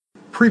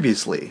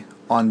Previously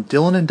on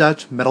Dylan and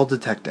Dutch Metal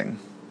Detecting.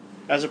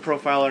 As a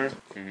profiler,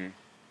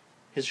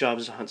 his job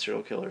is to hunt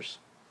serial killers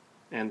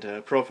and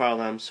profile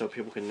them so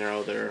people can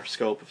narrow their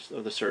scope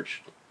of the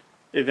search.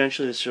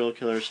 Eventually the serial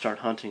killers start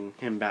hunting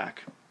him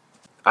back.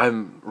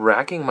 I'm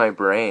racking my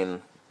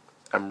brain.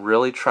 I'm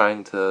really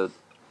trying to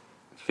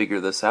figure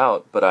this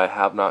out, but I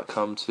have not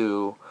come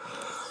to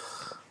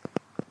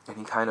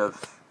any kind of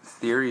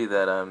theory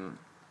that I'm,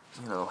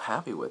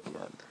 happy with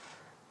yet.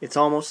 It's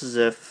almost as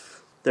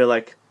if they're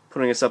like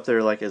putting us up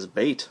there like as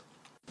bait.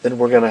 Then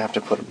we're going to have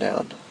to put him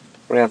down.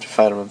 We're going to have to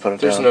fight him and put him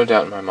down. There's no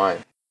doubt in my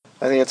mind.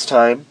 I think it's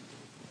time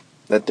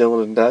that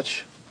Dylan and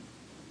Dutch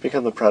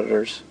become the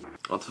predators.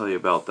 I'll tell you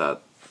about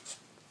that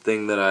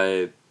thing that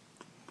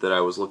I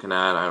was looking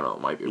at. I don't know,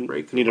 it might be a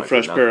breakthrough. Need a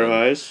fresh pair of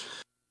eyes?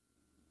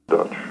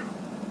 Dutch.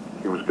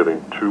 He was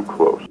getting too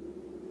close.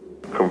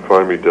 Come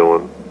find me,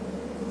 Dylan.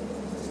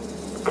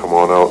 Come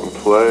on out and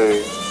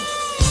play.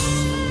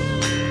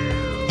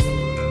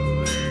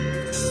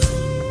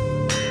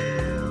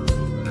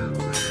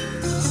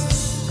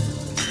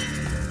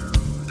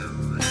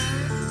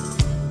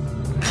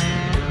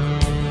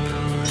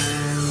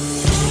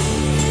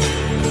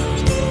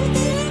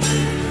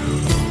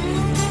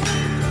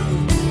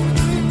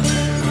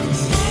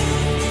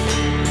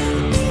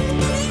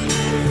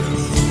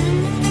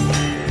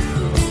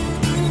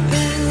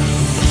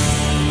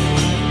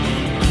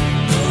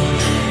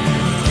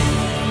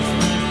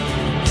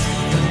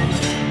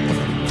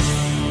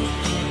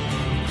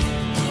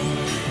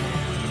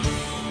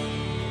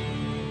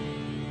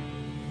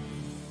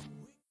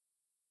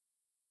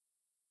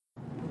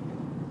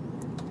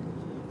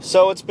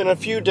 So it's been a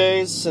few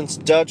days since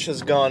Dutch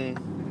has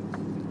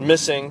gone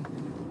missing.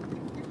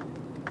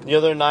 The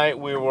other night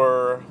we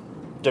were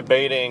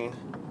debating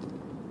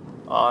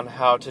on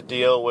how to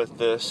deal with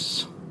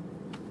this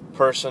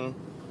person,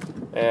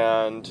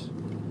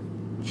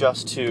 and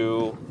just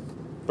to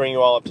bring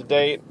you all up to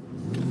date,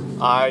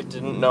 I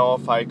didn't know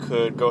if I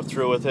could go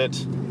through with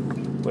it,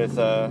 with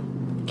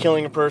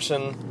killing a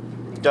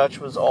person. Dutch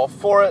was all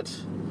for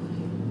it.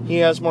 He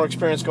has more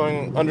experience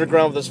going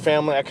underground with his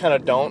family. I kind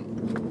of don't.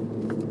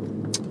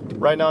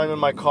 Right now I'm in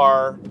my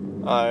car.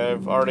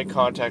 I've already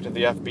contacted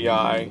the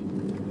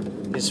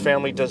FBI. His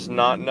family does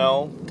not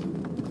know.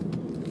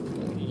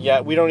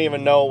 Yet we don't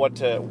even know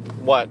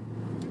what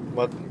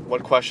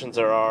questions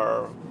there are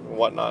or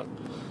whatnot.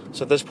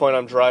 So at this point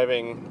I'm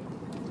driving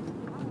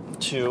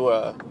to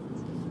a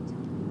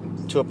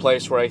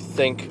place where I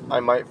think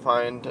I might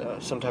find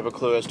some type of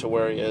clue as to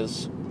where he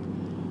is.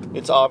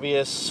 It's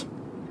obvious.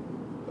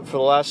 For the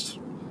last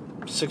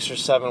 6 or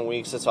 7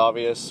 weeks, it's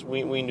obvious.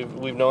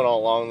 We've known all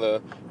along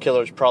the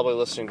killer's probably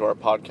listening to our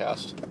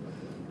podcast.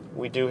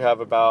 We do have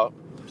about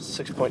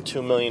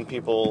 6.2 million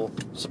people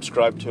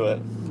subscribed to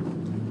it,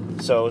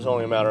 so it was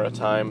only a matter of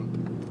time.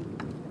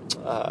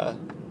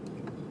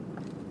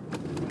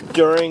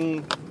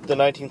 During the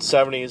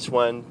 1970s,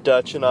 when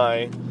Dutch and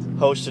I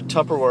hosted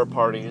Tupperware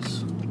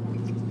parties,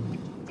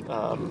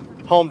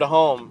 home to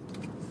home,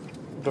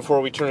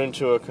 before we turned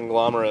into a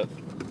conglomerate,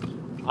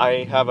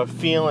 I have a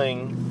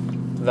feeling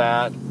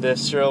that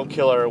this serial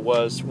killer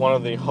was one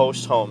of the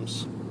host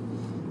homes.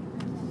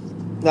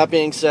 That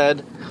being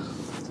said,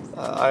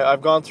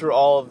 I've gone through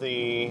all of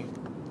the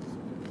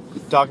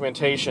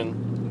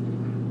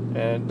documentation,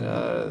 and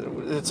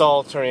it's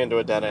all turning into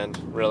a dead end,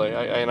 really,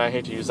 and I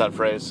hate to use that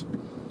phrase.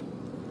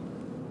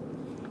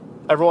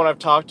 Everyone I've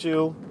talked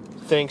to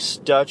thinks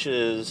Dutch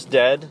is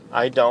dead.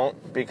 I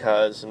don't,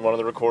 because in one of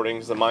the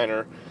recordings, the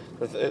miner,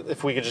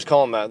 if we could just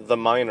call him that, the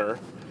miner,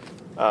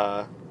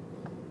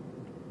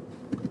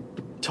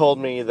 told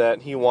me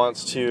that he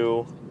wants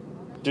to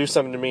do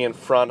something to me in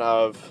front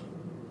of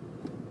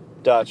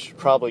Dutch,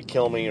 probably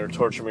kill me or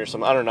torture me or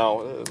something. I don't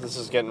know. This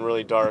is getting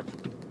really dark.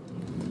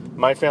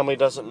 My family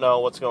doesn't know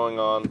what's going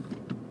on.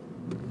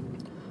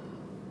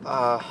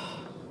 I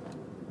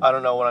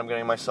don't know what I'm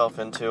getting myself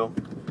into.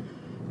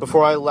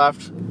 Before I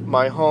left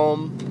my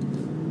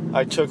home,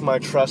 I took my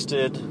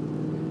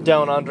trusted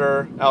Down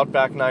Under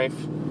Outback knife.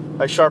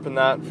 I sharpened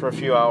that for a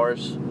few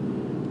hours.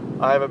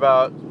 I have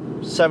about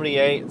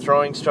 78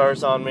 throwing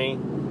stars on me,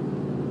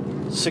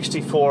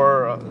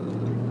 64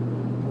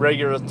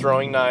 regular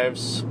throwing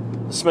knives,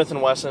 Smith &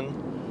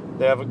 Wesson.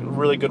 They have a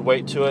really good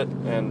weight to it,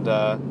 and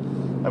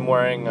I'm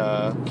wearing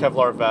a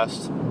Kevlar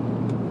vest.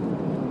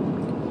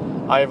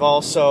 I've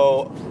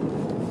also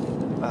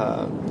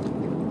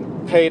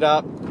paid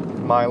up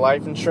my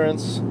life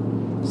insurance,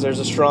 because there's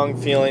a strong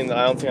feeling that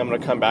I don't think I'm going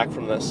to come back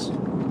from this.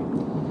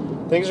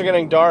 Things are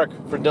getting dark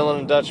for Dylan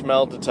and Dutch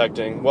Metal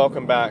Detecting.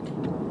 Welcome back.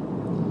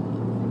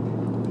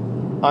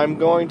 I'm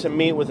going to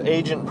meet with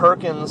Agent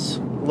Perkins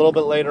a little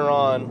bit later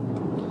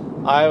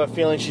on. I have a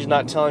feeling she's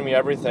not telling me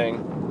everything.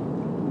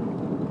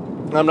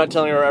 I'm not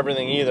telling her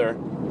everything either.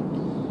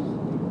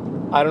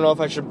 I don't know if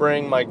I should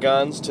bring my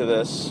guns to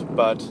this,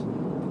 but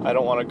I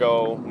don't want to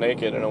go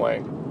naked in a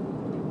way.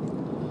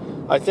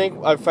 I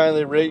think I've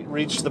finally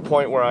reached the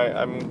point where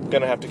I'm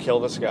going to have to kill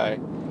this guy.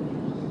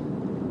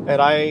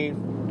 And I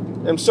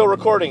am still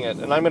recording it,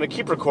 and I'm going to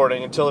keep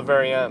recording until the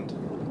very end.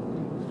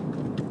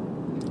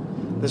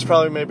 This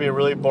probably may be a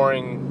really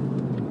boring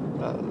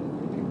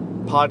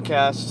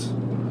podcast.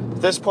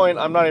 At this point,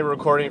 I'm not even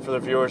recording it for the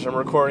viewers. I'm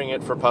recording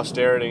it for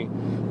posterity.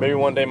 Maybe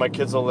one day my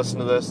kids will listen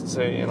to this and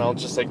say, and I'll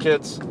just say,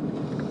 kids,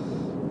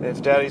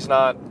 if Daddy's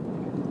not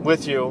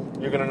with you,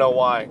 you're going to know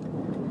why.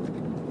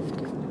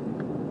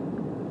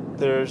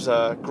 There's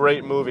a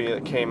great movie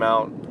that came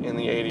out in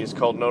the 80s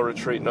called No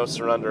Retreat, No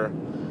Surrender.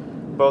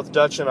 Both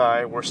Dutch and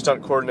I were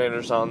stunt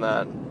coordinators on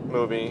that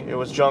movie. It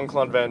was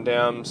Jean-Claude Van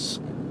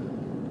Damme's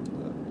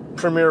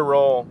premiere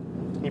role.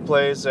 He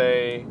plays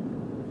it's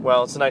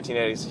the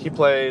 1980s. He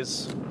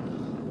plays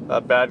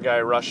a bad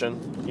guy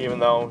Russian, even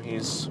though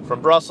he's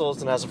from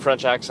Brussels and has a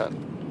French accent.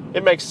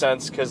 It makes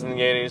sense, because in the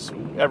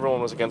 80s,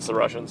 everyone was against the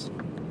Russians.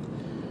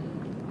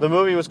 The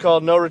movie was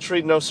called No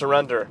Retreat, No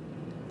Surrender.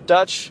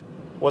 Dutch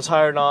was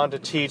hired on to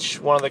teach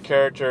one of the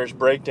characters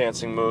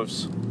breakdancing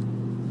moves,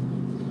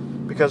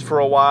 because for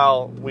a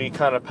while, we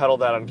kind of peddled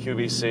that on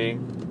QVC.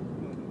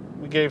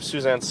 We gave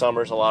Suzanne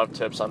Summers a lot of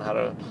tips on how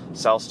to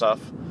sell stuff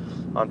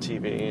on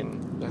TV,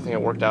 and I think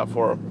it worked out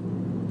for her.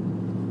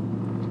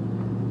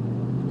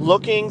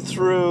 Looking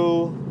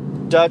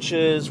through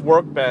Dutch's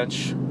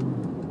workbench,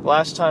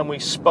 last time we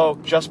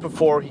spoke, just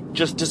before he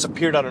just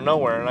disappeared out of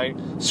nowhere, and I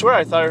swear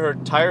I thought I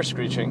heard tire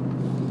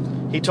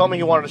screeching. He told me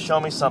he wanted to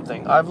show me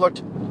something. I've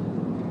looked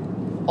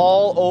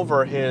all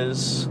over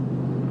his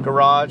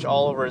garage,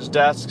 all over his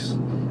desks.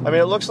 I mean,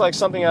 it looks like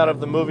something out of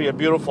the movie A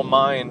Beautiful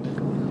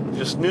Mind.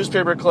 Just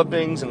newspaper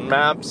clippings and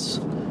maps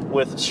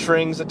with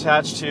strings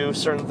attached to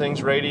certain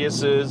things,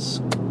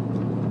 radiuses,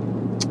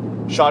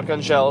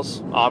 shotgun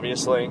shells,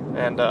 obviously,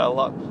 and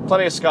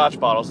plenty of scotch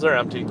bottles. They're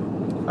empty.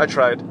 I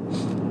tried.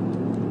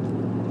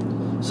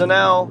 So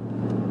now,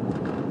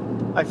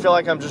 I feel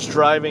like I'm just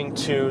driving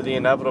to the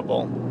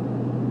inevitable.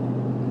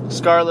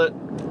 Scarlett,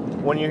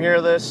 when you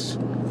hear this,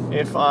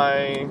 if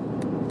I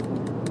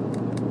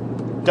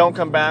don't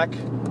come back,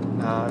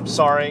 I'm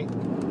sorry.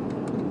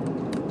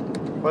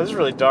 Well, this is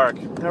really dark.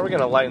 How are we going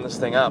to lighten this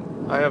thing up?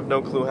 I have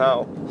no clue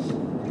how.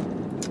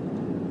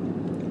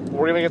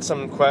 We're gonna get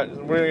some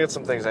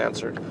things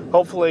answered.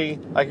 Hopefully,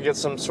 I can get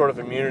some sort of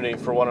immunity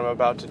for what I'm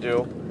about to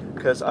do,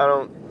 because I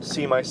don't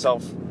see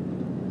myself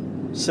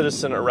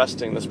citizen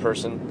arresting this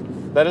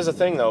person. That is a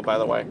thing, though, by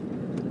the way.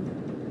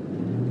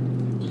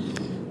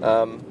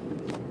 I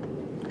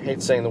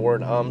hate saying the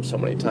word so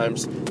many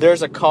times.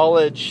 There's a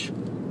college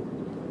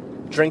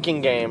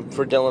drinking game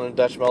for Dylan and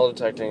Dutch metal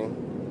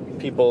detecting.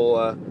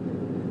 People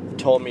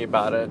told me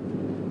about it.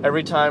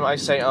 Every time I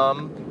say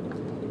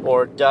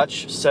or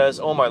Dutch says,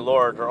 oh my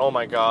lord, or oh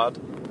my god,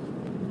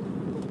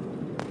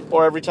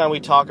 or every time we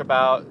talk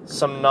about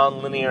some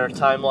non-linear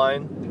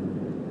timeline,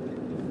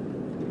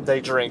 they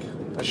drink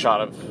a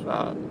shot of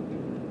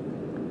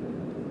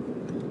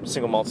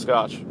single malt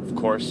scotch, of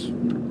course.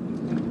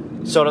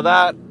 So to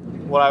that,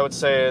 what I would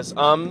say is,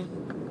 oh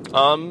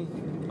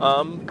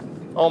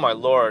my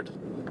lord.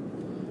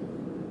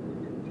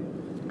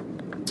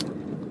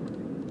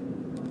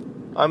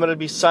 I'm going to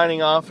be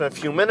signing off in a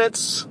few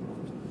minutes.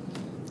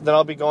 Then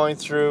I'll be going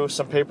through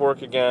some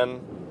paperwork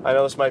again. I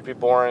know this might be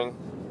boring.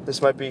 This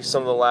might be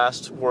some of the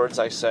last words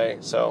I say.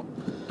 So,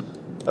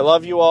 I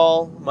love you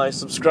all, my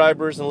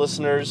subscribers and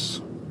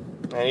listeners,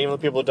 and even the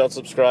people who don't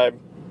subscribe.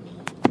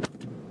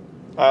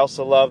 I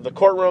also love the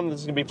courtroom this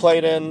is going to be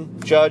played in.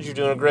 Judge, you're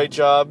doing a great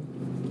job.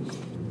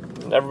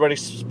 Everybody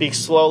speaks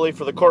slowly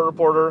for the court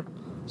reporter,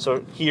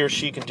 so he or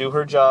she can do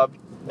her job.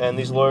 And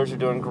these lawyers are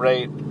doing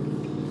great.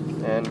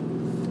 And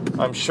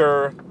I'm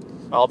sure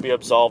I'll be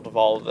absolved of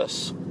all of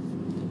this.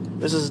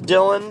 This is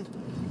Dylan,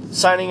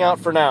 signing out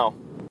for now.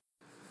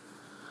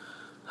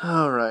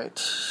 Alright.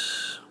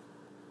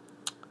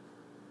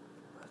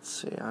 Let's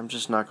see, I'm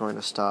just not going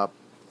to stop.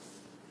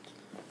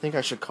 I think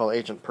I should call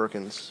Agent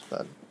Perkins,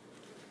 but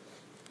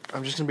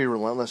I'm just going to be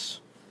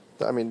relentless.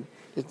 I mean,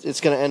 it's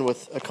going to end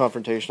with a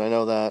confrontation, I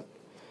know that.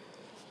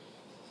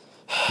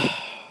 I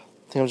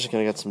think I'm just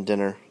going to get some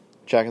dinner.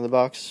 Jack in the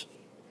Box?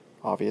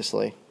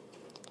 Obviously.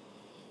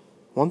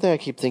 One thing I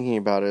keep thinking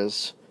about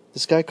is,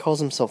 this guy calls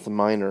himself the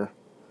Miner.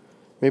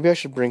 Maybe I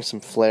should bring some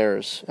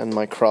flares and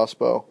my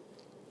crossbow.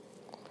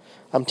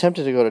 I'm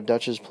tempted to go to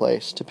Dutch's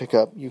place to pick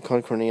up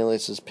Yukon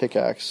Cornelius'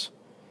 pickaxe.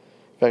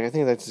 In fact, I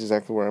think that's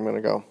exactly where I'm going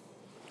to go.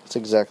 That's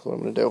exactly what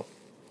I'm going to do.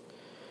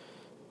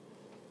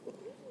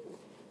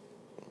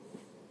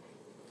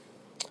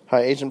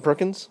 Hi, Agent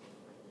Perkins?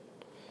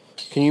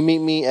 Can you meet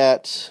me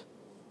at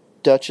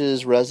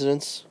Dutch's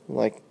residence,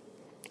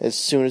 as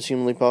soon as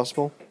humanly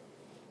possible?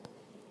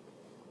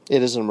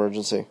 It is an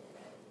emergency.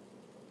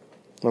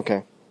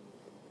 Okay.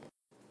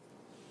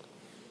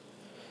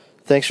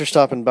 Thanks for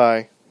stopping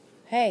by.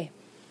 Hey,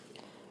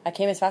 I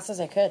came as fast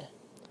as I could.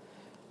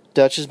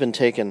 Dutch has been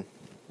taken.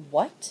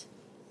 What?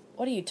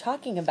 What are you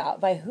talking about?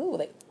 By who?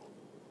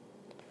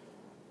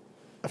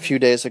 A few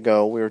days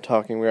ago, we were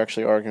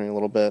actually arguing a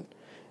little bit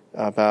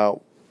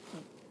about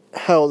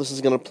how this is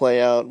going to play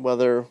out,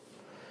 whether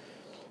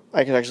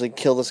I could actually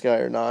kill this guy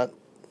or not,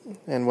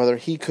 and whether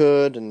he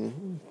could,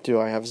 and do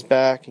I have his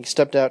back. He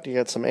stepped out to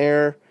get some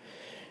air,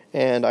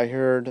 and I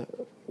heard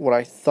what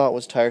I thought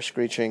was tire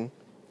screeching,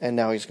 and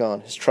now he's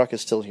gone. His truck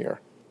is still here.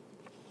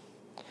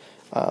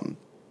 And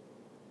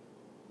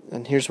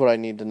here's what I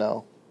need to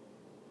know.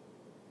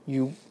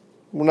 Well,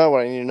 not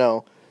what I need to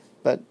know,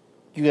 but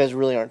you guys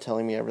really aren't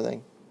telling me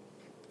everything.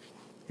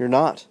 You're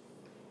not.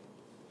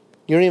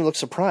 You don't even look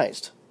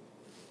surprised.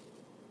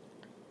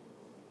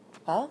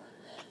 Well,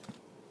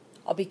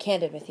 I'll be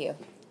candid with you.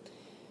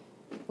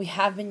 We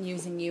have been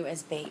using you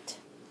as bait.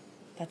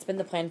 That's been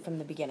the plan from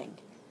the beginning.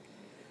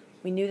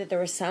 We knew that there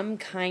was some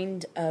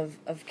kind of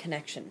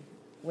connection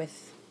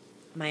with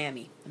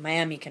Miami, a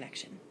Miami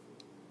connection.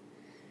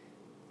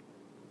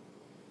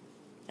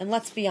 And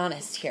let's be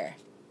honest here,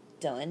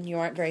 Dylan, you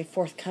aren't very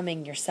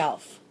forthcoming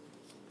yourself.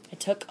 I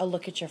took a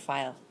look at your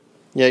file.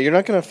 Yeah, you're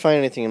not going to find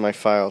anything in my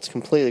file. It's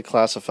completely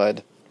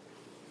classified.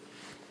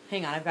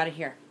 Hang on, I've got it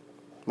here.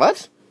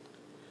 What?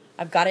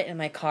 I've got it in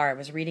my car. I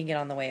was reading it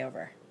on the way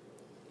over.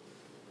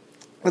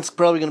 It's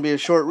probably going to be a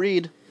short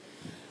read.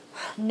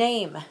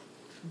 Name,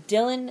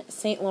 Dylan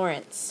St.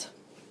 Lawrence.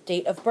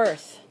 Date of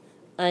birth,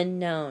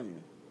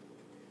 unknown.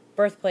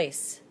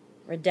 Birthplace,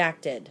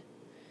 redacted.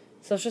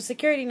 Social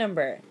security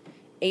number,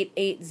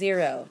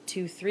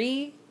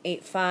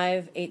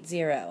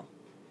 880-23-8580.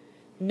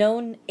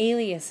 Known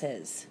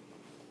aliases,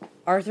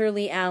 Arthur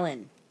Lee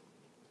Allen,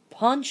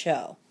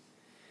 Poncho,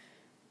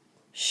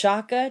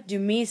 Shaka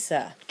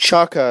Dumisa.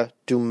 Chaka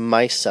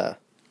Dumaisa.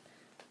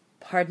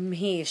 Pardon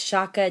me,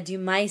 Shaka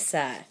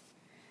Dumaisa.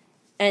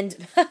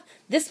 And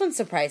this one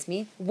surprised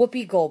me,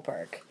 Whoopi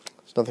Goldberg.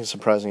 There's nothing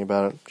surprising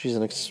about it. She's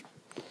she's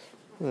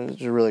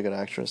a really good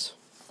actress.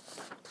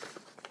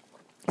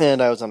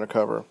 And I was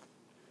undercover.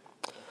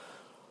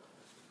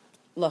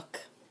 Look,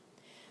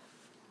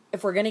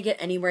 if we're going to get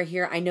anywhere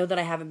here, I know that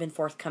I haven't been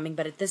forthcoming,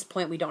 but at this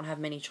point we don't have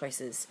many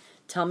choices.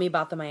 Tell me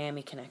about the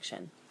Miami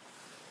connection.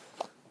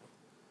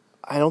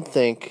 I don't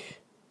think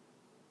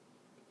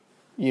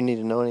you need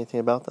to know anything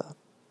about that.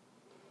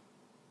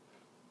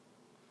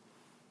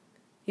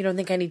 You don't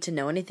think I need to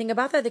know anything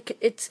about that?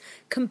 It's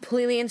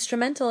completely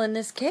instrumental in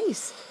this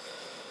case.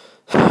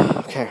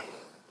 Okay.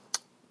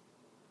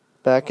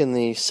 Back in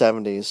the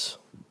 70s,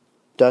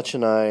 Dutch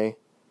and I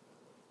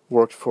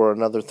worked for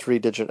another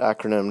 3-digit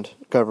acronymed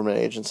government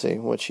agency,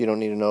 which you don't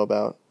need to know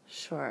about.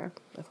 Sure,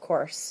 of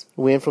course.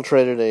 We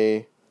infiltrated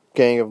a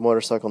gang of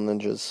motorcycle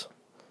ninjas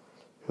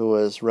who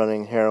was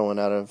running heroin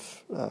out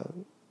of,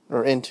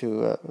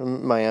 into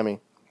Miami.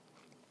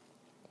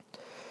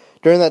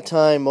 During that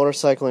time,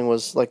 motorcycling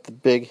was like the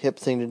big hip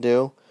thing to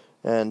do,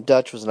 and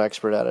Dutch was an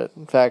expert at it.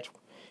 In fact,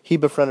 he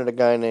befriended a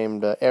guy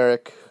named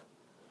Eric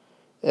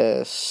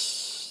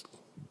Estrada?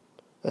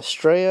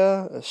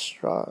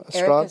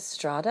 Eric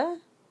Estrada?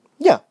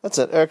 Yeah, that's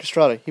it, Eric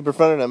Estrada. He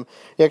befriended him.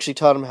 He actually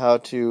taught him how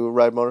to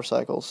ride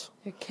motorcycles.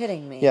 You're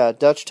kidding me. Yeah,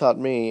 Dutch taught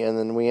me, and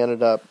then we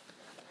ended up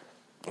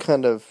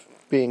kind of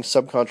being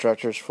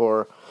subcontractors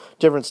for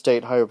different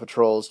state highway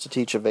patrols to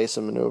teach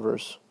evasive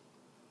maneuvers.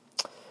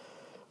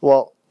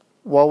 Well,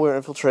 while we were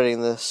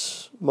infiltrating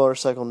this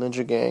motorcycle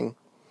ninja gang,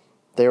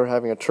 they were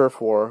having a turf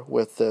war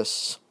with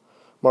this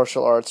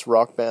martial arts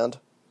rock band.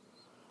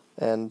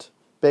 And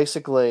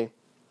basically,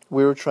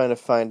 we were trying to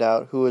find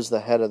out who was the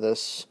head of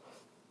this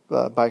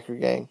biker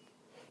gang.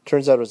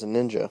 Turns out it was a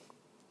ninja.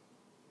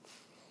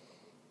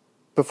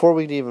 Before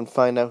we'd even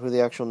find out who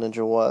the actual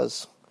ninja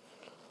was,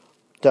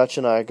 Dutch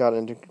and I got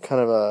into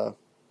kind of a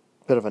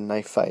bit of a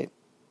knife fight.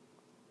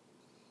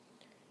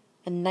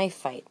 A knife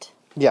fight?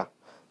 Yeah.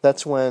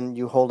 That's when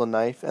you hold a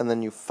knife and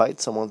then you fight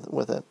someone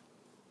with it.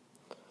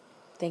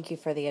 Thank you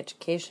for the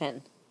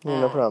education.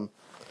 No problem.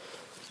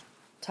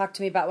 Talk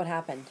to me about what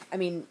happened. I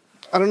mean,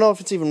 I don't know if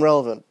it's even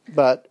relevant,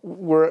 but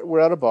we're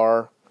at a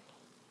bar,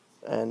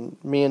 and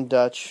me and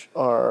Dutch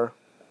are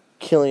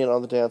killing it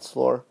on the dance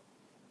floor.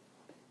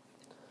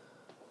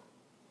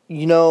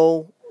 You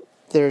know,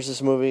 there's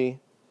this movie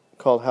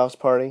called House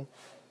Party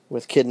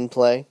with Kid and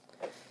Play.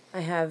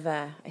 I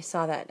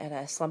saw that at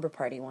a slumber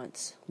party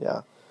once.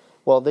 Yeah.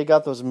 Well, they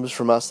got those moves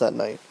from us that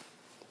night.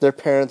 Their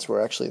parents were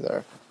actually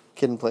there.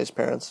 Kid and Play's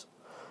parents.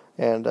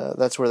 And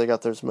that's where they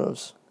got those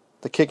moves.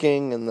 The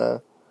kicking and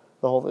the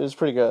whole... It was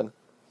pretty good.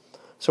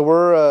 So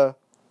we're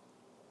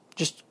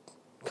just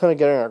kind of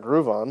getting our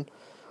groove on.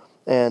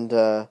 And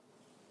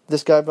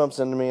this guy bumps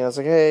into me. I was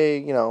like,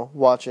 hey,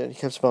 watch it. He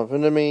keeps bumping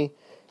into me.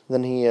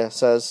 Then he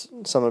says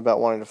something about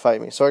wanting to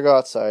fight me. So I go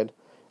outside,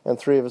 and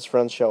 3 of his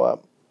friends show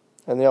up.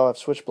 And they all have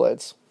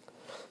switchblades.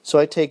 So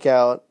I take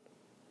out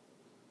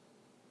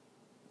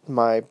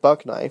my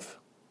buck knife.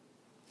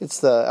 It's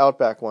the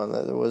Outback one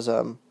that was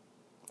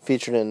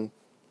featured in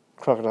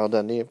Crocodile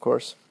Dundee, of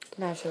course.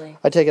 Naturally.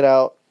 I take it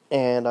out,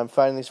 and I'm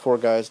fighting these 4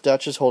 guys.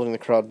 Dutch is holding the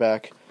crowd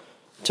back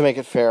to make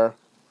it fair.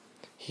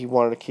 He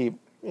wanted to keep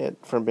it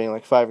from being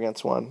like 5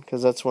 against 1,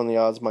 because that's when the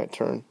odds might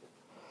turn.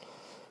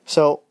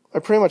 So I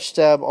pretty much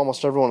stab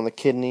almost everyone in the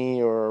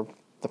kidney or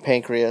the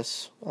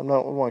pancreas. I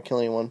don't want to kill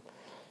anyone.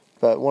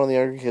 But one of the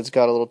younger kids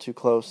got a little too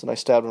close, and I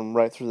stabbed him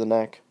right through the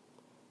neck.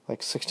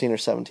 Like 16 or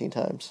 17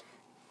 times.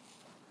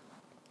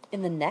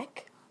 In the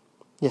neck?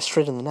 Yeah,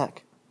 straight in the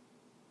neck.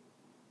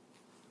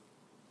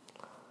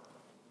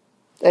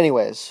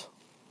 Anyways,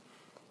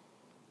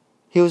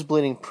 He was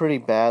bleeding pretty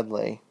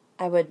badly.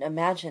 I would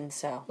imagine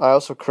so. I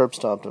also curb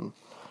stomped him.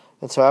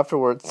 And so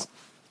afterwards,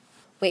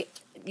 Wait,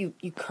 you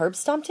curb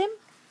stomped him?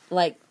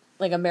 Like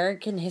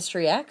American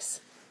History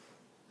X?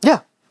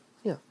 yeah,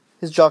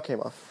 his jaw came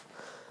off.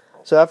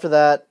 So after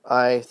that,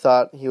 I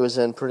thought he was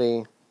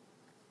pretty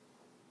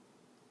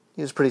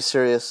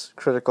serious,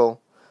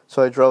 critical.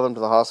 So I drove him to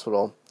the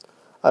hospital.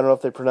 I don't know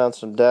if they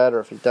pronounced him dead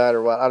or if he died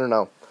or what. I don't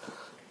know.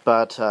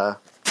 But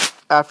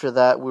after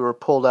that, we were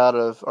pulled out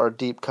of our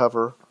deep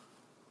cover,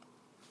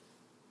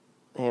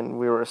 and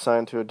we were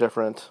assigned to a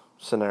different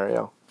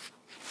scenario.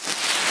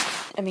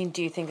 I mean,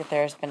 do you think that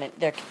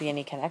there could be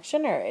any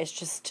connection, or it's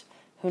just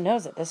who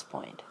knows at this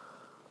point?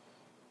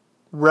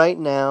 Right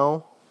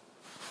now,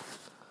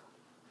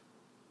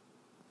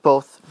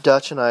 both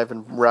Dutch and I have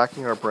been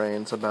racking our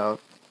brains about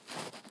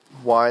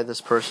why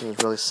this person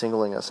is really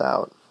singling us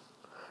out.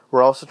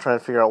 We're also trying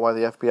to figure out why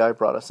the FBI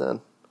brought us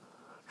in.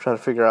 Trying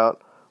to figure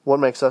out what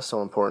makes us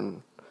so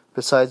important,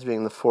 besides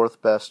being the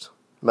 4th best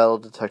metal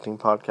detecting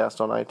podcast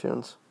on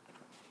iTunes.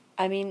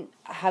 I mean,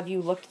 have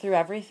you looked through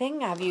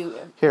everything? Have you...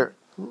 Here,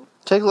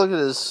 take a look at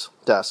his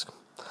desk.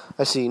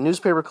 I see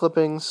newspaper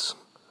clippings,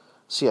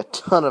 see a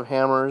ton of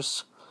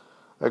hammers,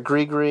 a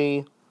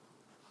gree-gree,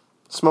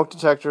 smoke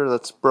detector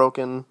that's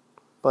broken,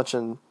 bunch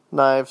of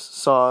knives,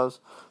 saws,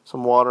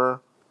 some water,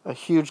 a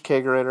huge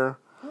kegerator.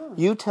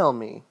 You tell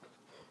me.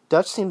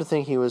 Dutch seemed to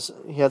think he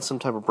had some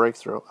type of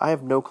breakthrough. I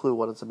have no clue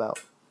what it's about.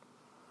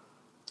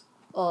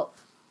 Well,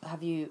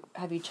 have you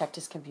checked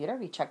his computer?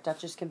 Have you checked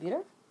Dutch's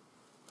computer?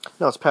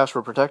 No, it's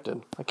password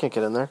protected. I can't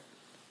get in there.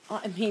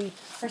 I mean,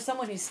 for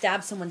someone who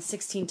stabbed someone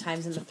 16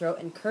 times in the throat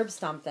and curb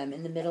stomped them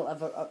in the middle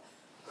of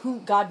who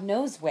God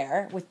knows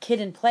where with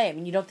kid and play. I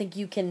mean, you don't think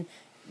you can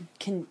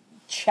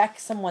check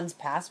someone's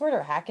password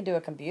or hack into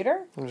a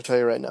computer? I'm going to tell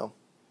you right now.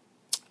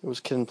 It was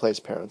Kid and Play's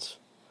parents.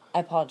 I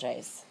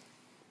apologize.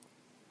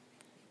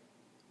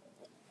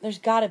 There's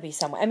got to be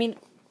someone. I mean,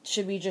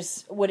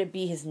 would it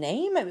be his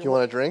name? I mean, Do you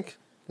want a drink?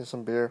 Get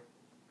some beer.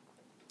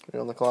 Are you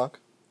on the clock?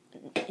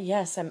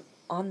 Yes, I'm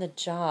on the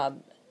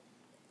job.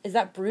 Is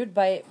that brewed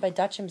by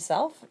Dutch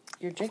himself?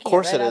 You're drinking Of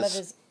course it right it out is. of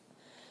his...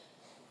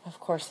 Of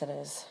course it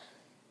is.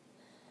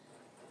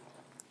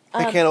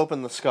 I can't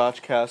open the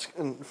Scotch cask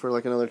for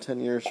like another 10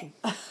 years.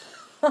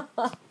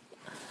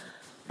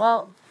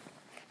 Well,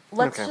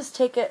 let's Okay. just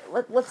take it.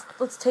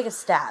 Let's take a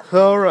stab.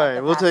 All at right,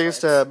 the we'll take a passwords.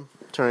 stab.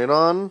 Turn it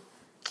on.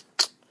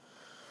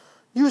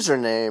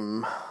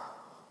 Username.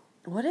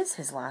 What is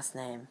his last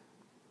name?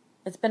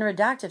 It's been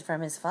redacted from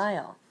his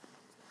file.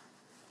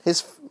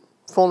 His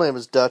full name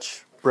is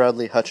Dutch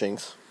Bradley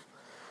Hutchings.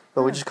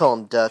 But we just call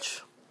him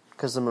Dutch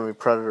because the movie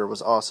Predator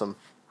was awesome.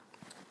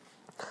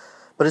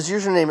 But his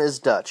username is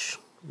Dutch.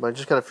 But I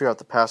just got to figure out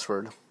the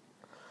password.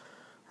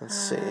 Let's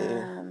see.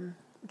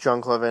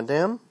 Jean-Claude Van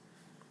Damme?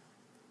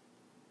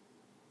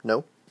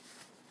 No.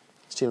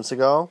 Steven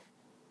Seagal?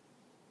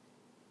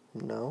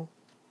 No.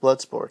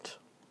 Bloodsport?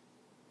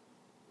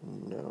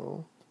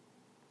 No.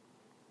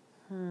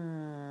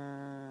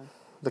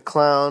 The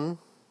Clown?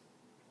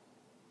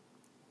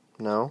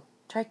 No.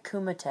 Try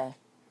Kumite.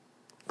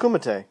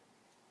 Kumite.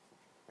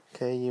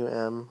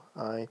 Kumite?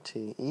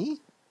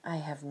 I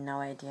have no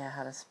idea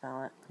how to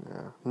spell it.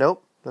 Yeah.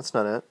 Nope, that's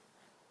not it.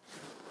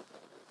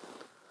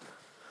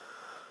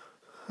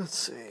 Let's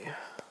see.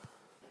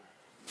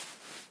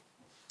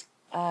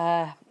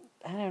 I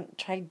don't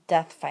try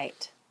Death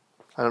Fight.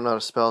 I don't know how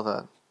to spell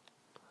that.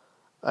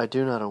 I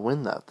do know how to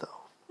win that,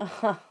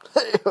 though.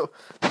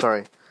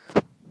 Sorry.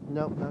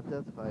 Nope, not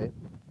Death Fight.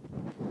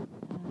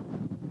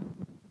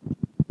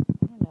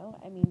 I don't know.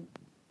 I mean,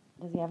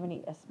 does he have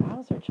a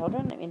spouse or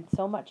children? I mean,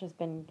 so much has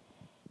been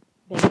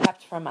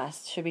kept from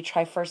us. Should we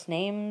try first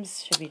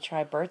names? Should we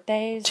try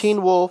birthdays?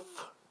 Teen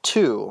Wolf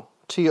 2.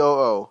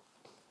 T-O-O.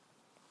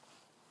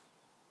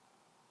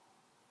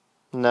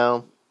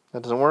 No,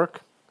 that doesn't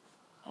work.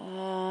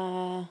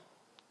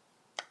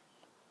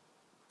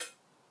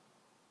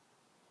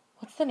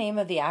 What's the name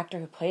of the actor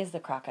who plays the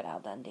Crocodile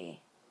Dundee?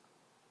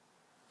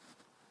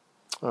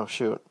 Oh,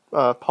 shoot.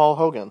 Paul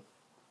Hogan.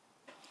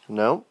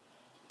 No.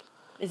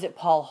 Is it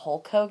Paul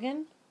Hulk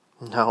Hogan?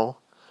 No.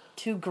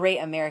 Two great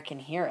American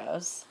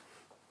heroes.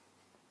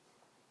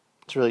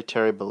 It's really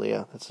Terry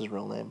Bollea. That's his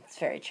real name. It's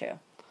very true.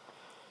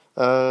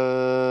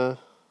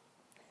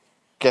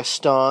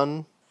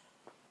 Gaston.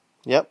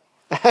 Yep.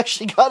 I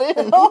actually got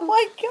in. Oh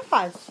my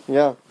gosh.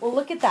 Yeah. Well,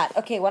 look at that.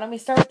 Okay, why don't we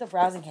start with the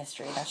browsing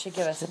history? That should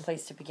give us a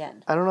place to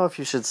begin. I don't know if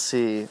you should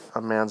see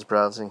a man's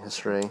browsing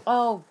history.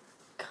 Oh,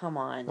 come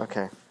on.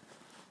 Okay.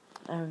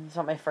 It's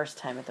not my first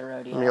time at the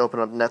rodeo. Let me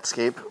open up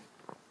Netscape.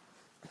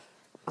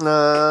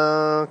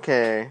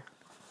 Okay.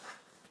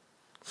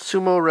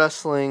 Sumo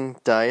wrestling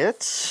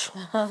diet.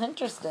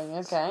 Interesting,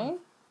 okay.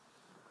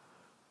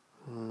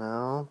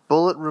 No.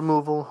 Bullet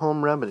removal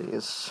home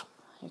remedies.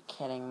 You're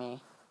kidding me.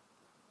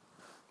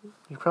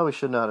 You probably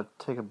should know how to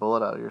take a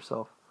bullet out of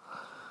yourself.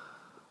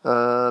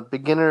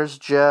 Beginner's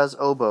jazz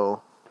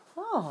oboe.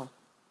 Oh,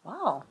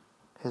 wow.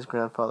 His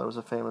grandfather was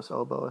a famous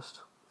oboist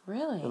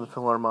Really? in the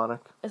Philharmonic.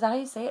 Is that how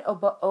you say it?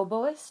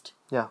 Oboist?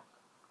 Yeah.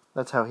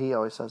 That's how he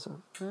always says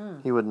it.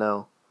 He would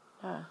know.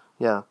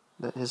 Yeah,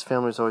 that his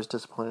family's always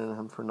disappointed in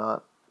him for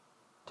not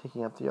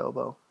taking up the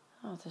oboe.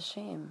 Oh, it's a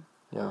shame.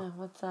 Yeah.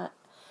 What's that?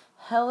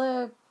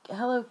 Hello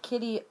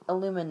Kitty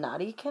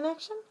Illuminati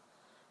connection?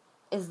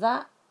 Is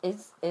there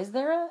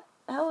a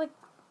Hello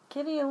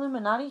Kitty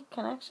Illuminati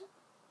connection?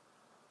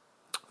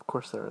 Of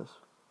course there is.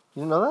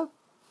 You didn't know that?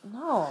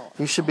 No.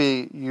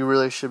 You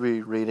really should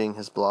be reading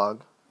his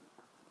blog.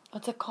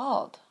 What's it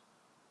called?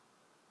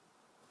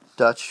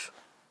 Dutch's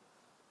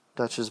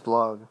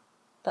blog.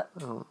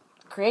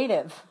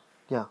 Creative.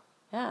 Yeah.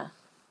 Yeah.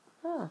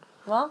 Oh,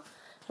 well,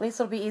 at least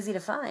it'll be easy to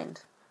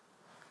find.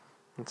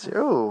 Let's see.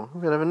 Oh,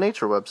 we have a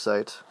nature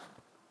website.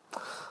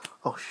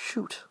 Oh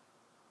shoot,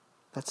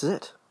 that's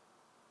it.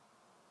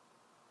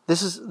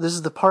 This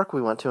is the park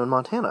we went to in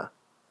Montana.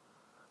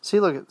 See,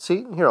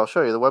 here. I'll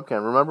show you the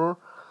webcam. Remember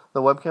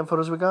the webcam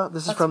photos we got?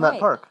 This is from that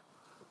park.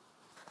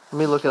 Let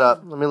me look it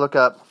up. Let me look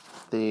up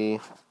the.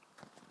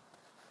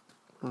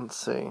 Let's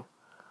see.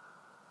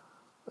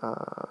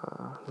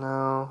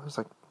 No, there's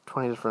like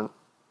 20 different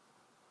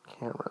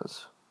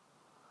cameras.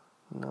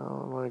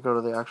 No, I want to go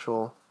to the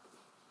actual.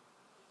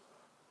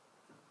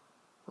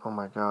 Oh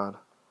my god.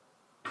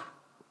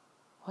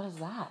 What is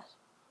that?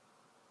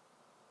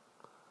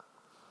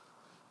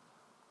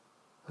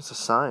 It's a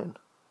sign.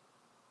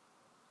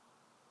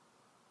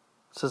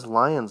 It says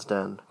Lion's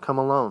Den. Come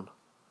alone.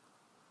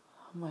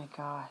 Oh my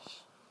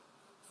gosh.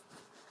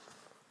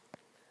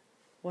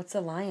 What's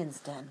a lion's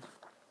den?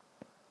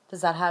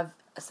 Does that have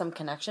some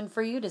connection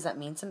for you? Does that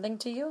mean something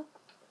to you?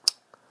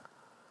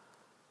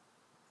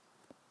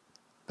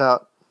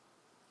 About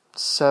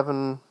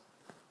 7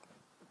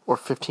 or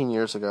 15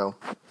 years ago.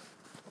 I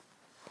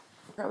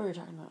forgot what we were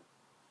talking about.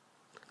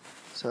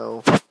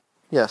 So,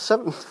 yeah,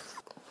 7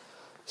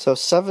 or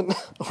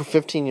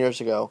 15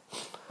 years ago,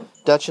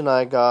 Dutch and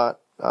I got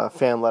a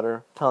fan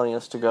letter telling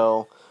us to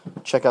go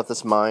check out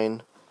this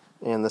mine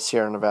in the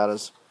Sierra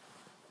Nevadas.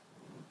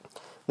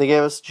 They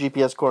gave us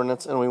GPS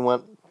coordinates, and we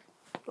went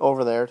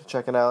over there to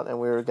check it out, and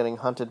we were getting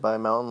hunted by a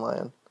mountain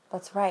lion.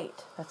 That's right.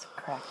 That's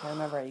correct. I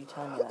remember you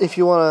telling me that. If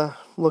you want to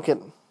look at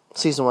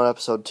Season 1,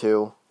 Episode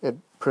 2, it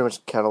pretty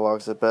much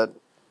catalogs it, but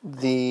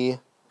the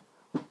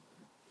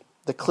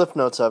cliff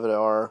notes of it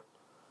are,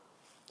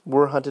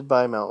 we're hunted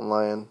by a mountain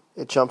lion.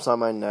 It jumps on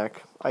my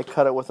neck. I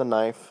cut it with a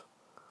knife.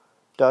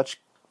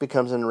 Dutch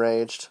becomes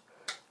enraged,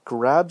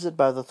 grabs it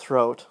by the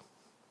throat,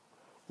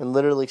 and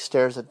literally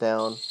stares it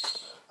down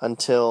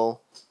until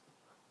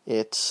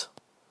it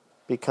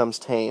becomes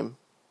tame.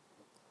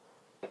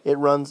 It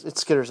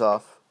skitters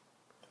off.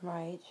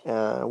 Right.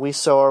 We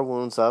sew our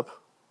wounds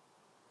up,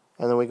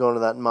 and then we go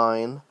into that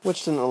mine,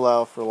 which didn't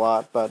allow for a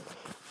lot, but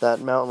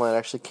that mountain lion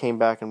actually came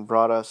back and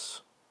brought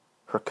us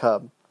her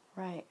cub.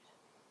 Right.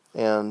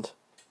 And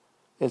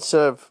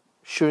instead of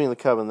shooting the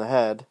cub in the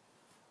head,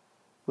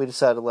 we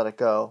decided to let it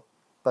go,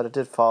 but it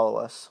did follow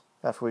us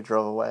after we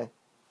drove away.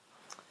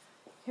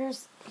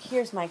 Here's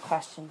my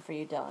question for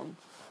you, Dylan.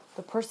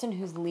 The person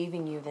who's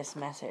leaving you this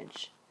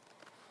message,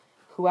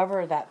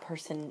 whoever that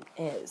person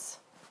is,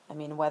 I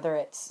mean, whether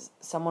it's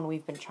someone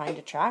we've been trying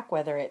to track,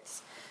 whether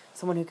it's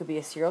someone who could be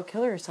a serial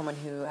killer or someone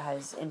who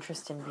has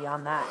interest in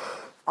beyond that,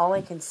 all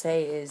I can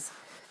say is,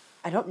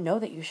 I don't know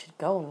that you should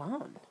go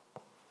alone.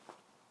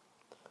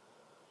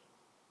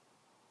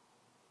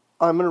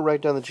 I'm going to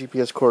write down the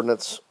GPS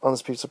coordinates on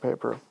this piece of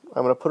paper.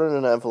 I'm going to put it in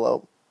an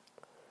envelope,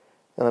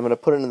 and I'm going to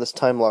put it in this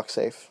time lock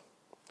safe.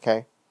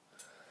 Okay?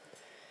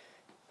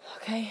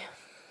 Okay.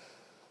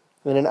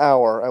 In an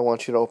hour, I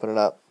want you to open it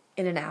up.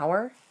 In an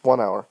hour? 1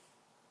 hour.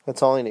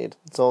 That's all I need.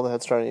 That's all the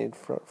Head Start I need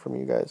from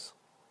you guys.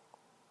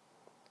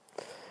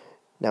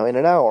 Now, in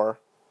an hour,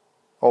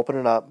 open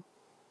it up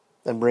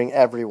and bring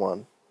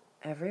everyone.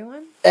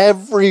 Everyone?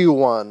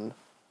 Everyone!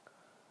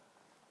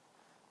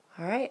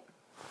 All right.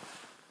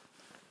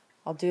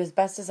 I'll do as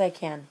best as I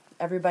can.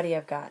 Everybody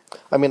I've got.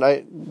 I mean,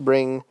 I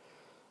bring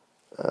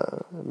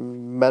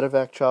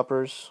medevac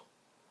choppers,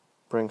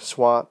 bring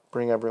SWAT,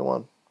 bring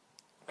everyone.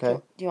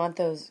 Okay? Do you want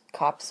those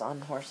cops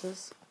on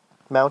horses?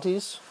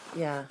 Mounties?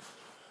 Yeah.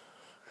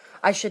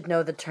 I should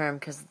know the term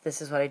because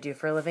this is what I do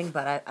for a living,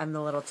 but I'm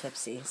a little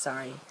tipsy.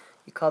 Sorry.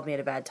 You called me at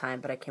a bad time,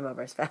 but I came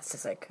over as fast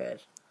as I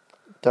could.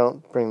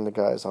 Don't bring the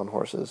guys on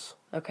horses.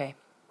 Okay.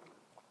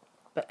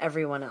 But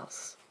everyone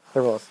else.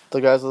 Everyone else.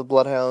 The guys with the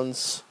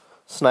bloodhounds,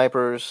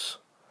 snipers.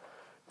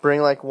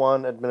 Bring like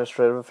one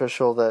administrative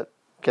official that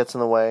gets in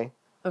the way.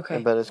 Okay.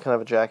 But is kind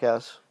of a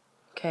jackass.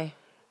 Okay.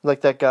 Like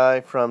that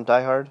guy from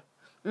Die Hard.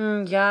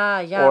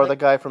 Yeah. Or the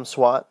guy from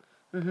SWAT.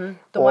 Mm-hmm.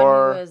 The one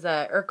who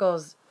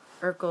was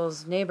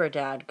Urkel's neighbor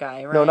dad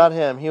guy, right? No, not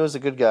him. He was a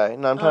good guy.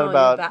 No, I'm talking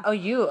about...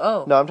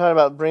 No, I'm talking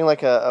about bring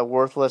like a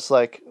worthless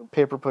like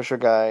paper pusher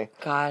guy.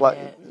 Got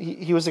it.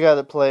 He was the guy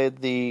that played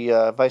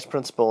the vice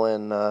principal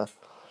in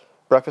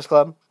Breakfast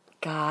Club.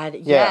 God,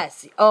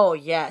 yes. Oh,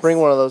 yes. Bring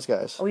one of those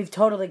guys. Oh, we've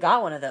totally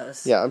got one of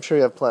those. Yeah, I'm sure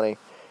you have plenty.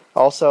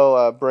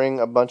 Also, bring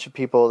a bunch of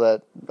people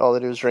that all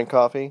they do is drink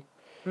coffee.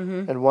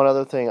 Mm-hmm. And one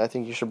other thing I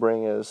think you should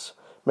bring is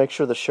make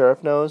sure the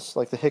sheriff knows,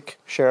 like the hick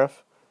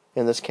sheriff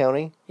in this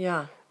county.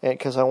 Yeah.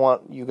 because I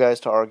want you guys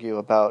to argue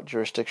about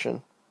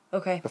jurisdiction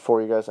Okay.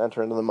 before you guys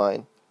enter into the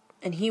mine.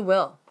 And he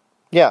will.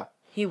 Yeah.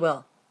 He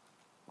will.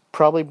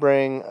 Probably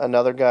bring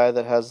another guy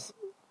that has,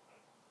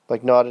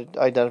 like, not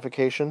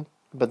identification,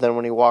 but then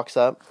when he walks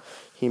up,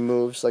 he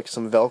moves, like,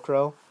 some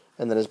Velcro,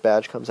 and then his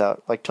badge comes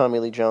out. Like Tommy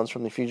Lee Jones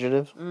from The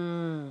Fugitive.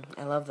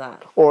 I love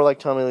that. Or like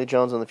Tommy Lee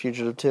Jones on The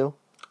Fugitive 2.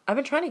 I've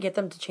been trying to get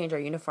them to change our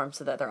uniforms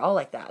so that they're all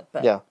like that.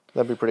 But Yeah,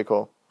 that'd be pretty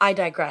cool. I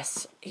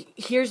digress.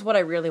 Here's what I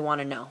really want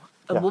to know.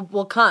 Yeah.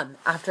 We'll come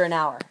after an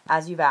hour,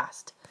 as you've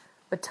asked.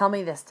 But tell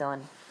me this,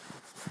 Dylan.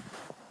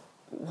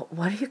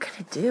 What are you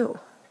going to do?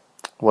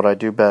 What I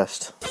do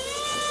best.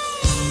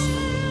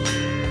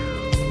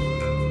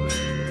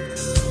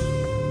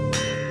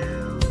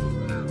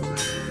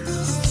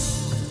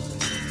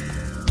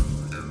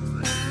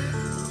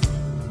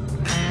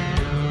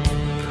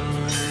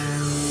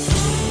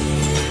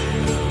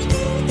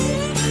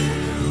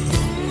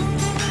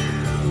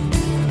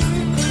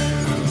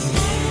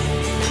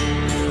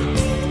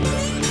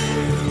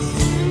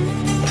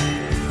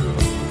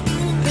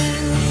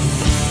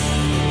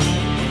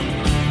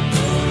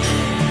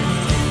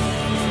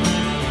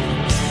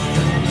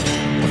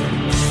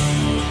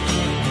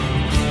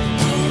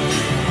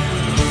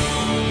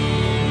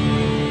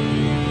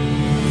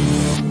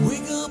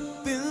 Wake up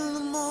in the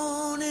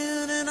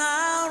morning and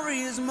I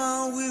raise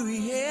my weary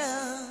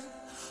head.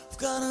 I've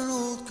got an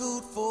old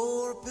coat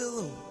for a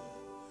pillow,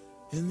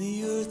 and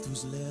the earth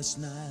was last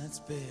night's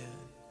bed.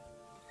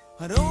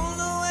 I don't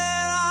know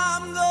where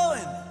I'm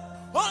going,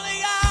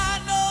 only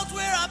God knows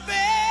where I've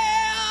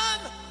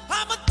been.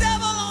 I'm a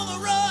devil on the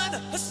run,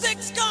 a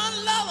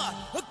six-gun lover,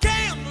 a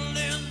candle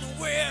in the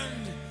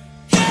wind.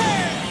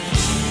 Yeah!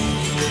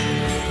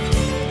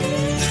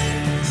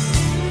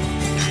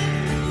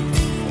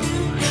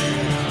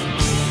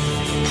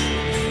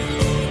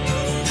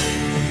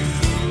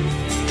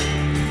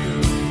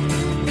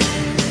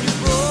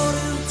 Brought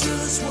into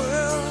this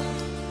world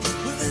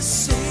with a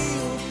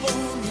sail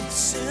born with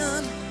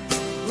sin.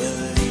 Well,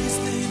 at least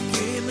they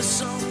gave me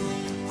some.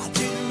 I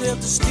didn't have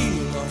to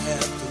steal or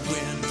have to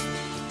win.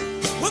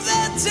 Well,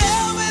 they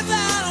tell me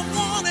that I'm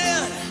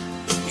wanted.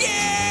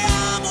 Yeah,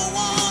 I'm a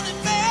wanted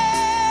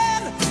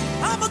man.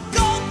 I'm a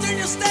goat in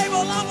your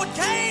stable. I'm what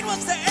Cain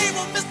was to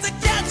Abel. Mister,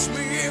 catch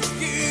me if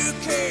you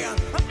can.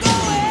 I'm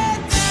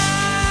going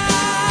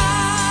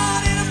down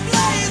in a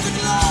blaze of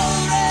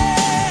glory.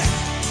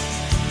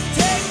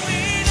 Take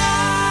me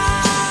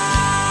now,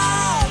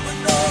 but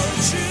no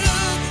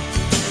truth.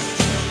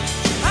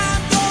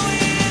 I'm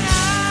going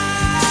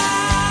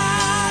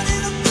out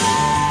in a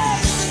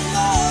blaze of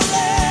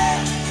glory.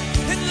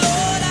 And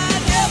Lord, I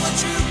never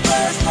drew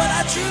first, but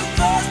I drew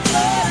first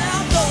blood.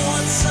 I'm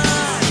going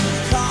sign.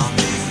 Call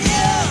me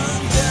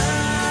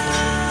undone.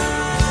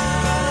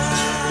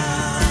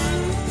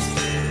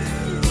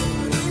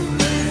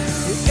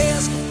 You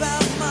ask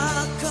about my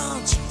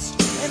conscience,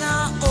 and I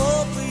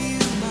offer you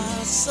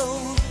my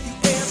soul. You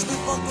ask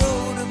if I'll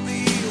grow to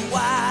be a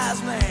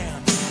wise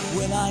man.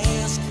 Well, I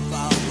ask if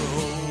I'll grow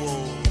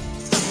old.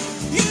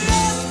 You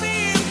ask me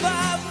if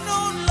I've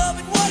known love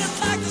and what it's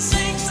like to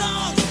sing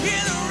songs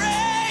in the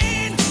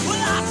rain.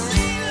 Well, I've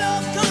seen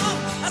love come,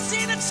 I've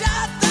seen it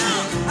shot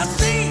down, I've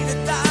seen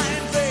it die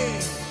in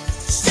vain.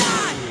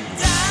 Shot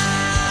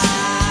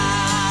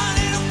down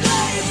in a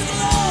blaze of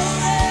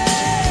glory.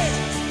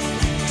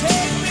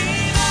 Take me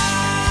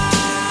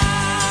now,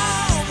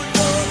 but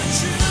know the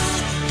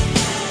truth.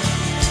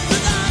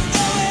 'Cause I'm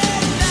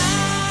going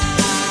down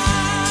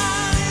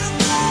in a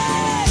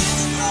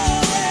blaze of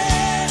glory.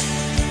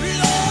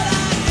 Lord,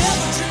 I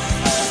never drew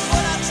first,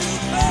 but I drew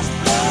first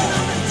blood.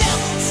 I'm a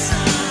devil's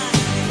son.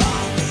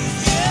 Call me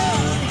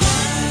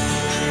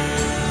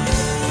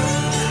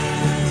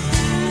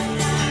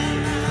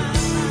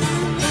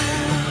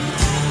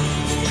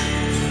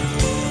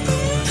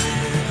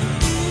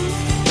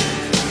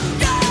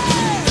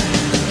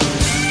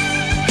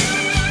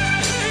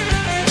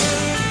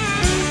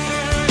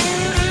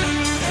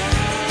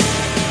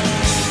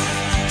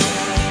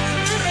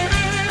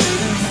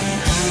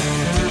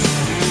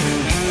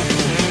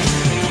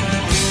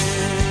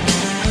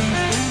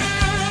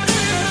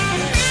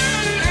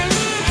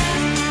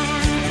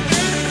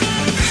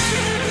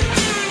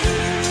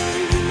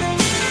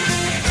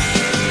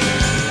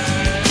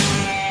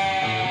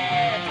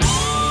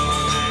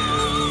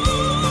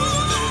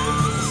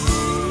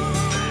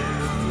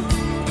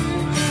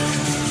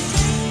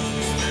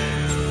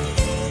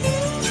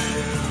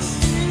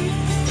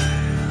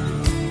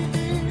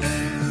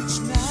Each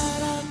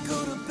night I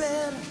go to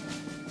bed,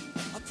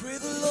 I pray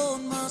the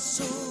Lord my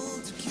soul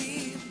to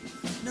keep.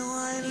 No,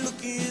 I ain't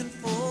looking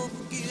for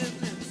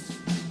forgiveness,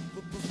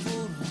 but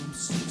before I'm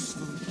 6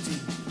 foot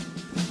deep.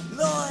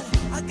 Lord,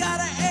 I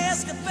gotta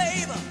ask a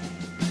favor,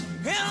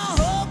 and I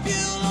hope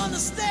you'll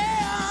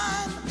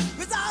understand.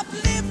 'Cause I've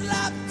lived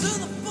life to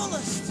the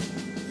fullest.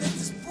 Let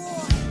this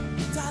boy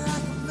die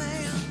like a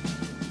man.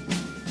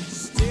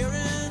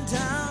 Staring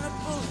down a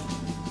bullet,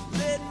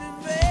 let me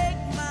make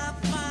my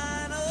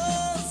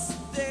final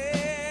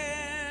stand.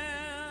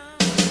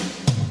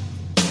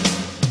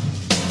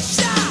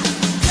 Shot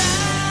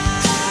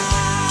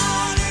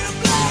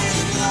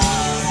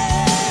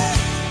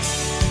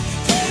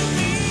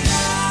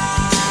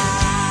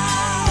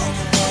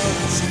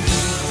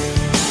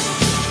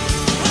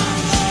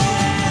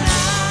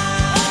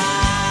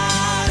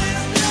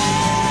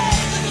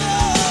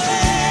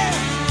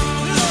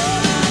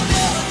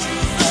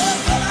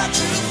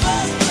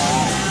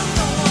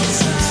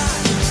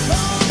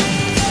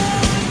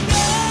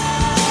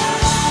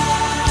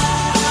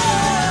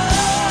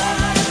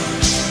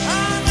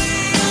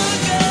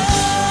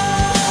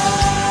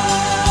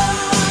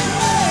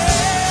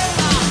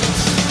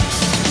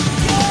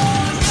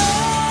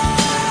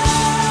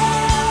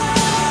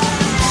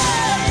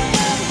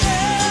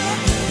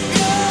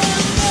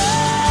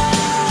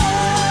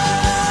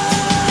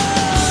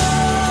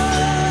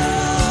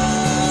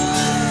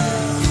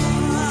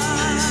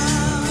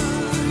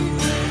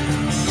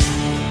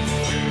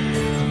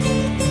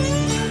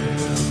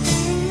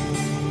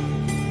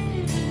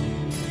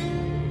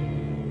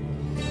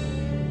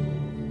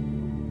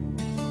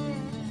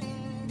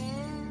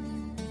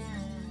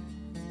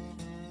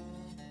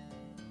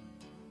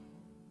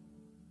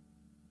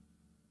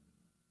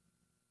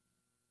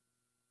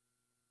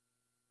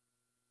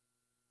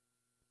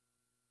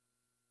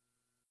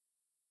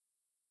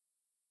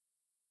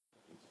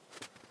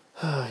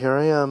Here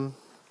I am,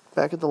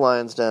 back at the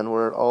Lion's Den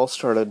where it all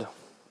started.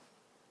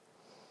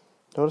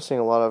 Noticing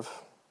a lot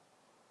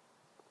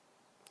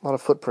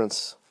of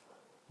footprints.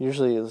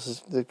 Usually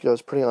it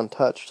goes pretty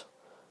untouched,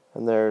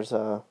 and there's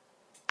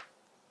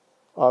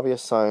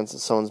obvious signs that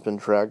someone's been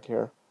dragged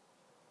here.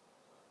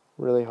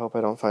 Really hope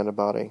I don't find a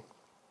body.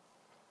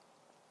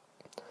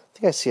 I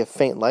think I see a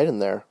faint light in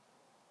there.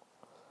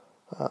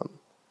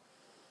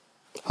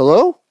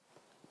 Hello?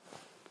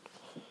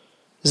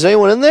 Is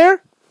anyone in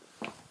there?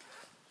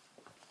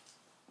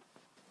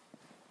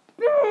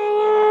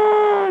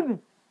 Dylan!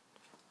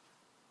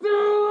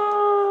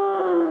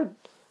 Dylan!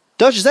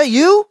 Dutch, is that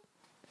you?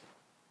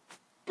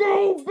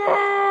 Go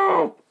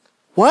back!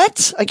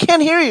 What? I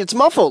can't hear you. It's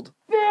muffled.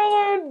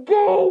 Dylan,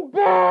 go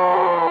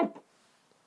back!